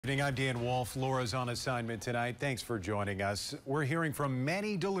Good evening, I'm Dan Wolf. Laura's on assignment tonight. Thanks for joining us. We're hearing from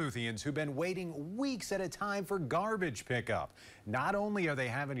many Duluthians who've been waiting weeks at a time for garbage pickup. Not only are they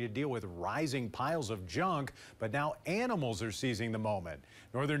having to deal with rising piles of junk, but now animals are seizing the moment.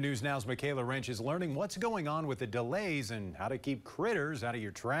 Northern News Now's Michaela Wrench is learning what's going on with the delays and how to keep critters out of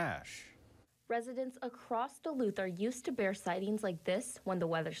your trash. Residents across Duluth are used to bear sightings like this when the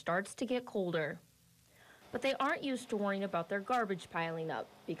weather starts to get colder. But they aren't used to worrying about their garbage piling up,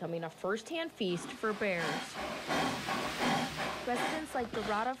 becoming a first-hand feast for bears. Residents like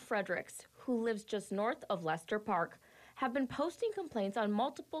Dorada Fredericks, who lives just north of Lester Park, have been posting complaints on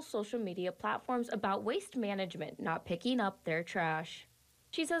multiple social media platforms about waste management not picking up their trash.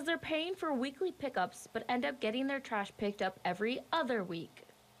 She says they're paying for weekly pickups but end up getting their trash picked up every other week.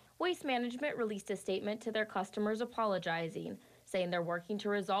 Waste Management released a statement to their customers apologizing, saying they're working to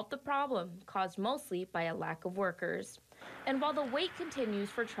resolve the problem caused mostly by a lack of workers. And while the wait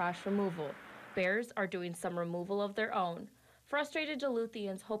continues for trash removal, bears are doing some removal of their own. Frustrated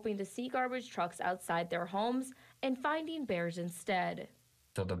Duluthians hoping to see garbage trucks outside their homes and finding bears instead.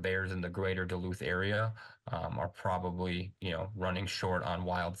 So the bears in the greater Duluth area are probably, running short on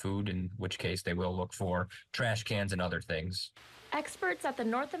wild food, in which case they will look for trash cans and other things. Experts at the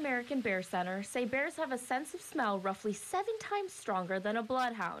North American Bear Center say bears have a sense of smell roughly 7 times stronger than a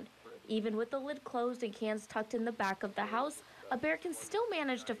bloodhound. Even with the lid closed and cans tucked in the back of the house, a bear can still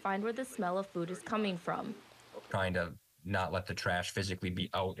manage to find where the smell of food is coming from. Trying to not let the trash physically be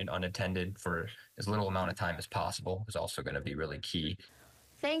out and unattended for as little amount of time as possible is also going to be really key.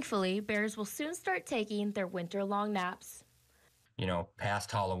 Thankfully, bears will soon start taking their winter-long naps.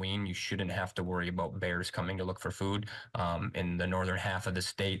 Past Halloween, you shouldn't have to worry about bears coming to look for food. In the northern half of the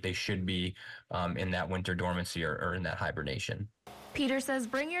state, they should be in that winter dormancy or in that hibernation. Peter says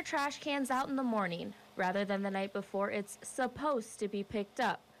bring your trash cans out in the morning rather than the night before it's supposed to be picked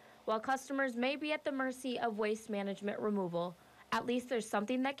up. While customers may be at the mercy of waste management removal, at least there's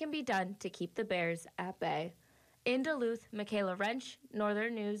something that can be done to keep the bears at bay. In Duluth, Michaela Wrench,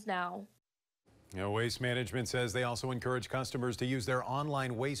 Northern News Now. Waste Management says they also encourage customers to use their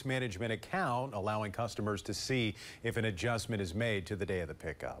online waste management account, allowing customers to see if an adjustment is made to the day of the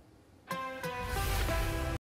pickup.